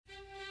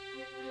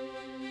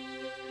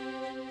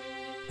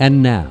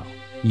And now,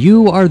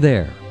 You Are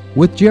There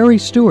with Jerry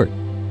Stewart.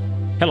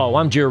 Hello,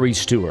 I'm Jerry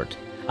Stewart.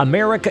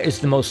 America is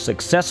the most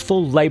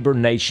successful labor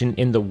nation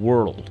in the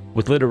world,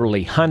 with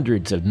literally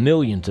hundreds of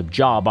millions of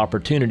job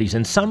opportunities,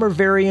 and some are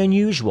very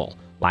unusual.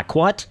 Like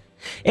what?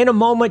 In a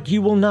moment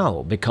you will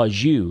know,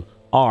 because you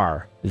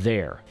are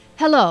there.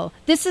 Hello,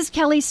 this is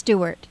Kelly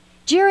Stewart.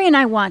 Jerry and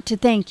I want to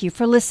thank you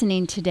for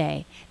listening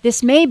today.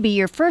 This may be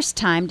your first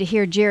time to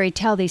hear Jerry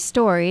tell these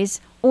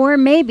stories, or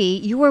maybe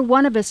you were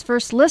one of his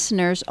first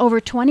listeners over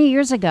 20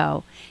 years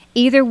ago.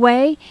 Either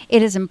way,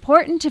 it is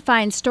important to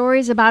find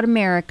stories about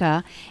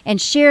America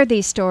and share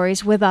these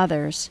stories with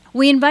others.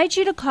 We invite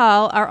you to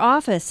call our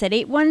office at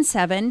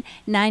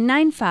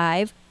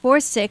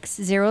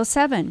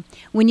 817-995-4607.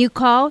 When you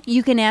call,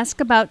 you can ask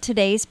about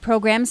today's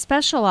program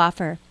special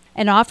offer,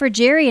 an offer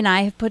Jerry and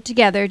I have put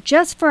together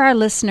just for our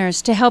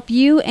listeners to help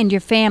you and your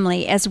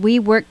family as we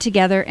work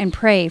together and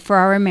pray for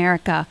our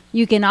America.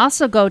 You can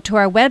also go to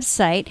our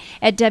website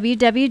at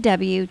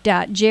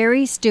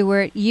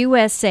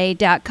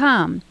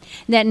www.jerrystewartusa.com.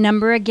 That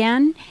number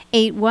again,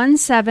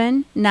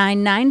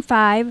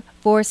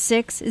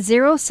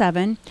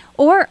 817-995-4607,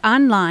 or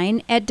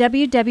online at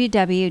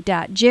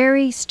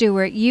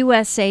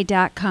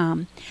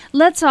www.jerrystewartusa.com.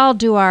 Let's all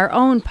do our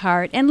own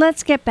part, and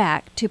let's get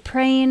back to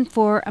praying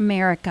for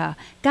America.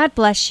 God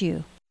bless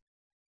you.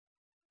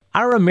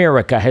 Our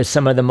America has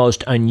some of the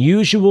most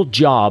unusual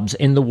jobs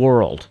in the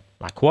world.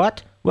 Like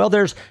what? Well,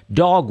 there's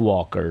dog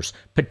walkers,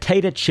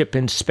 potato chip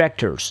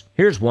inspectors.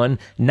 Here's one,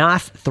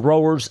 knife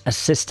thrower's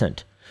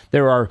assistant.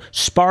 There are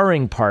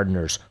sparring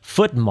partners,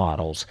 foot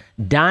models,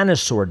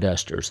 dinosaur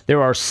dusters.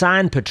 There are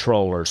sign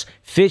patrollers,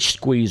 fish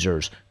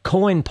squeezers,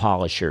 coin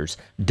polishers,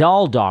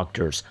 doll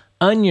doctors,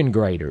 onion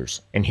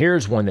graters. And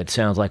here's one that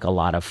sounds like a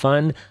lot of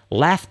fun,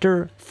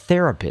 laughter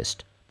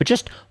therapist. But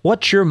just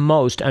what's your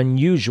most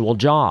unusual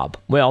job?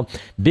 Well,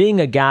 being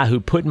a guy who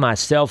put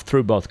myself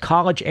through both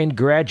college and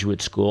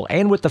graduate school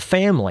and with the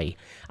family,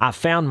 I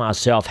found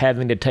myself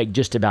having to take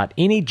just about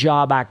any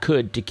job I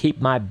could to keep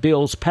my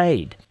bills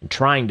paid. And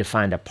trying to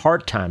find a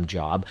part-time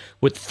job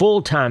with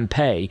full-time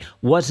pay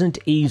wasn't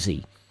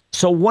easy.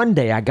 So one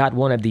day I got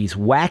one of these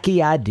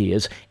wacky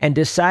ideas and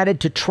decided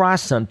to try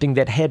something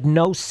that had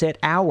no set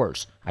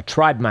hours. I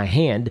tried my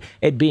hand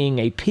at being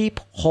a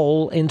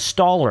peephole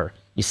installer.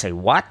 You say,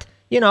 what?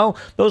 You know,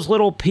 those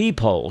little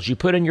peepholes you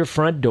put in your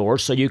front door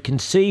so you can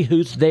see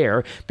who's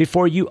there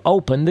before you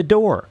open the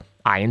door.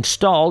 I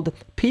installed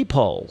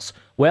peepholes.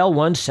 Well,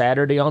 one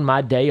Saturday on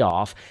my day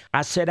off,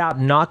 I set out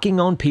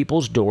knocking on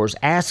people's doors,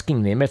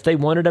 asking them if they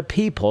wanted a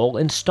peephole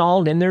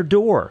installed in their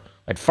door.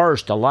 At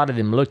first, a lot of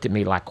them looked at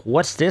me like,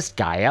 what's this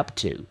guy up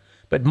to?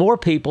 But more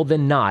people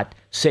than not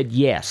said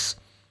yes.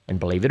 And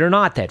believe it or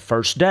not, that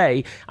first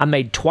day, I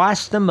made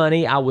twice the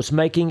money I was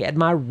making at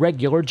my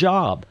regular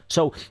job.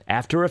 So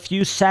after a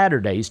few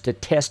Saturdays to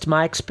test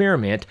my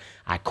experiment,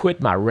 I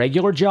quit my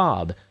regular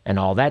job, and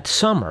all that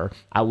summer,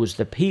 I was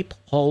the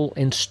peephole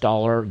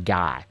installer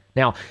guy.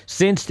 Now,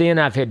 since then,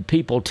 I've had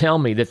people tell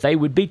me that they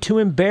would be too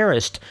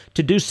embarrassed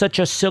to do such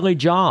a silly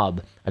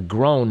job, a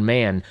grown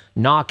man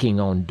knocking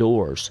on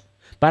doors.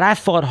 But I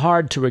fought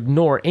hard to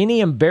ignore any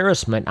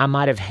embarrassment I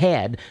might have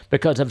had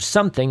because of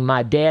something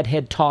my dad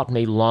had taught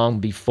me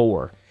long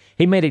before.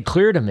 He made it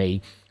clear to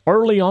me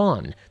early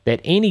on that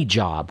any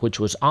job which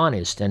was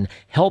honest and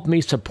helped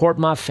me support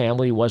my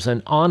family was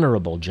an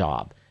honorable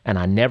job, and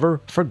I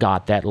never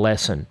forgot that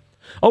lesson.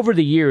 Over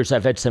the years,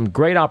 I've had some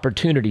great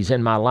opportunities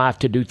in my life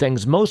to do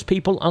things most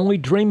people only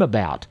dream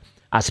about.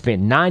 I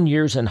spent 9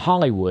 years in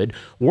Hollywood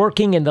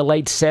working in the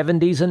late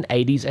 70s and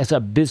 80s as a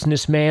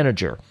business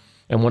manager.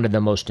 And one of the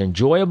most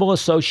enjoyable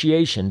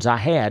associations I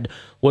had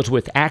was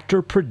with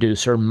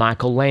actor-producer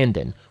Michael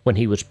Landon when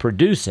he was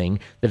producing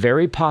the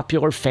very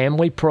popular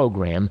family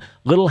program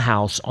Little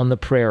House on the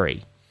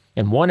Prairie.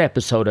 In one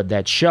episode of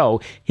that show,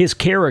 his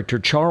character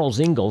Charles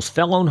Ingalls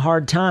fell on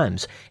hard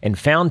times and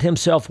found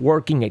himself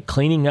working at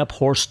cleaning up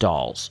horse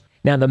stalls.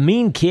 Now, the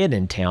mean kid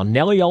in town,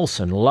 Nellie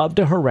Olson, loved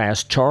to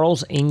harass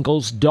Charles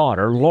Ingalls'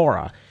 daughter,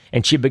 Laura,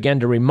 and she began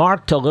to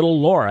remark to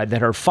little Laura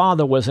that her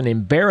father was an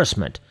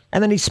embarrassment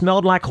and that he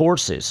smelled like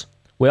horses.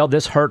 Well,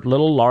 this hurt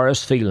little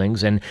Laura's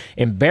feelings and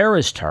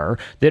embarrassed her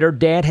that her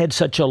dad had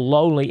such a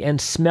lowly and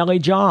smelly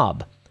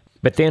job.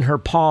 But then her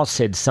pa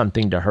said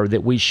something to her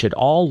that we should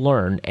all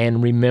learn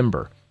and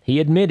remember.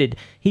 He admitted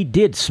he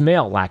did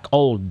smell like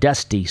old,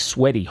 dusty,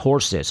 sweaty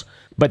horses,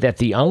 but that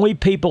the only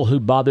people who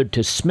bothered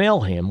to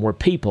smell him were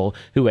people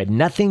who had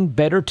nothing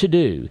better to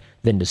do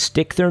than to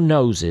stick their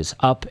noses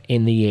up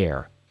in the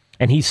air.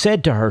 And he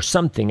said to her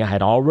something I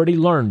had already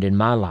learned in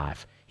my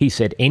life. He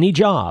said, any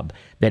job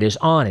that is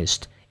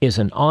honest is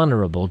an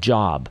honorable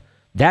job.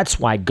 That's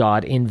why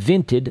God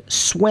invented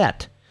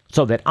sweat,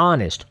 so that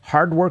honest,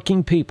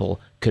 hardworking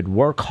people could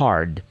work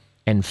hard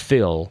and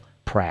feel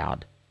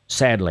proud.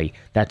 Sadly,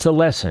 that's a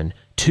lesson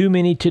too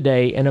many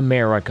today in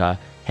America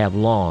have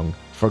long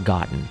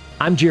forgotten.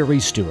 I'm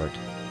Jerry Stewart,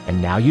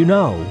 and now you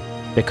know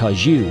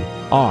because you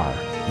are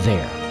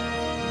there.